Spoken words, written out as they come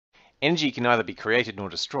Energy can neither be created nor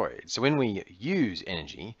destroyed. So when we use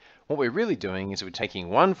energy, what we're really doing is we're taking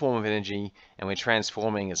one form of energy and we're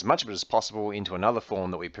transforming as much of it as possible into another form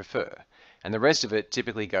that we prefer. And the rest of it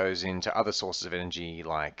typically goes into other sources of energy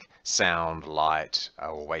like sound, light,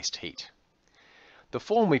 or waste heat. The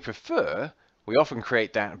form we prefer, we often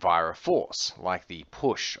create that via a force, like the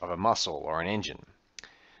push of a muscle or an engine.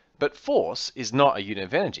 But force is not a unit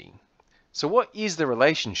of energy. So what is the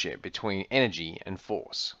relationship between energy and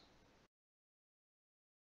force?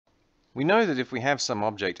 We know that if we have some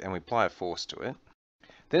object and we apply a force to it,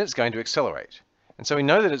 then it's going to accelerate. And so we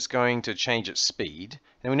know that it's going to change its speed,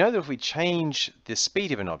 and we know that if we change the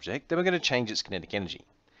speed of an object, then we're going to change its kinetic energy.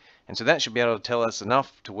 And so that should be able to tell us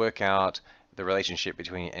enough to work out the relationship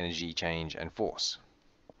between energy change and force.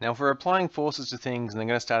 Now, if we're applying forces to things and they're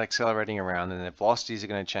going to start accelerating around, then their velocities are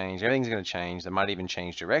going to change, everything's going to change, they might even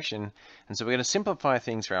change direction. And so we're going to simplify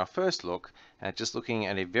things for our first look at just looking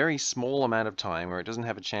at a very small amount of time where it doesn't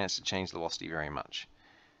have a chance to change the velocity very much.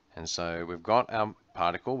 And so we've got our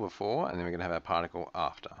particle before, and then we're going to have our particle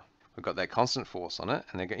after. We've got that constant force on it,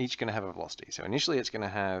 and they're each going to have a velocity. So initially it's going to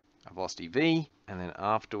have a velocity v, and then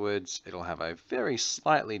afterwards it'll have a very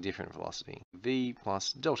slightly different velocity, v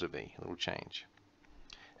plus delta v, a little change.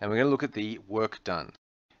 And we're going to look at the work done.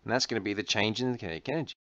 And that's going to be the change in the kinetic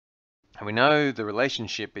energy. And we know the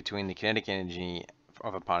relationship between the kinetic energy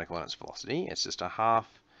of a particle and its velocity. It's just a half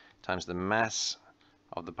times the mass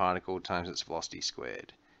of the particle times its velocity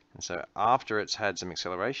squared. And so after it's had some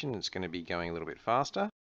acceleration, it's going to be going a little bit faster.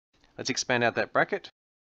 Let's expand out that bracket.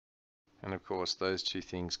 And of course, those two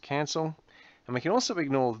things cancel. And we can also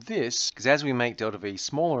ignore this, because as we make delta v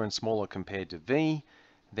smaller and smaller compared to v,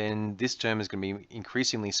 then this term is going to be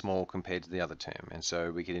increasingly small compared to the other term. And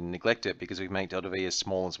so we can neglect it because we make delta v as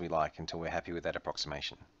small as we like until we're happy with that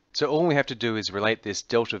approximation. So all we have to do is relate this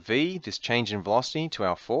delta v, this change in velocity, to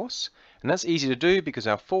our force. And that's easy to do because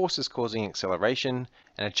our force is causing acceleration,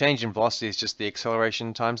 and a change in velocity is just the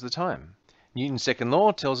acceleration times the time. Newton's second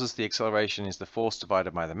law tells us the acceleration is the force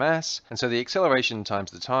divided by the mass, and so the acceleration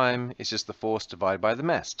times the time is just the force divided by the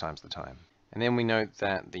mass times the time. And then we note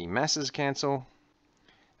that the masses cancel,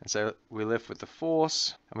 and so we're left with the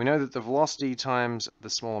force, and we know that the velocity times the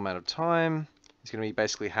small amount of time is going to be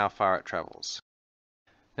basically how far it travels.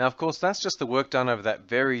 Now, of course, that's just the work done over that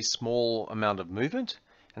very small amount of movement,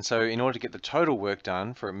 and so in order to get the total work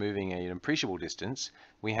done for moving an appreciable distance,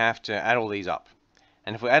 we have to add all these up.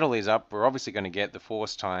 And if we add all these up, we're obviously going to get the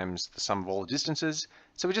force times the sum of all the distances,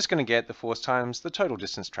 so we're just going to get the force times the total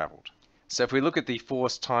distance traveled. So if we look at the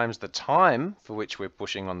force times the time for which we're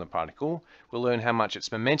pushing on the particle, we'll learn how much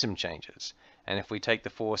its momentum changes. And if we take the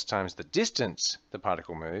force times the distance the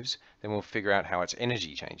particle moves, then we'll figure out how its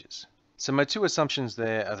energy changes. So my two assumptions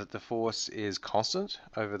there are that the force is constant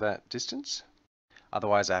over that distance.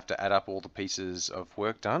 Otherwise, I have to add up all the pieces of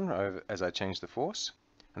work done as I change the force.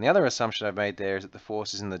 And the other assumption I've made there is that the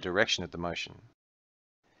force is in the direction of the motion.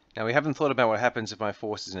 Now, we haven't thought about what happens if my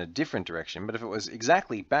force is in a different direction, but if it was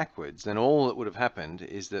exactly backwards, then all that would have happened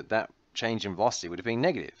is that that change in velocity would have been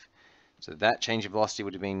negative. So that change in velocity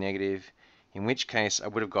would have been negative, in which case I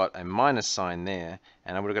would have got a minus sign there,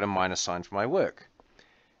 and I would have got a minus sign for my work.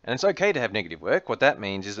 And it's okay to have negative work. What that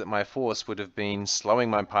means is that my force would have been slowing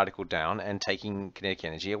my particle down and taking kinetic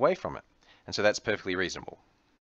energy away from it. And so that's perfectly reasonable.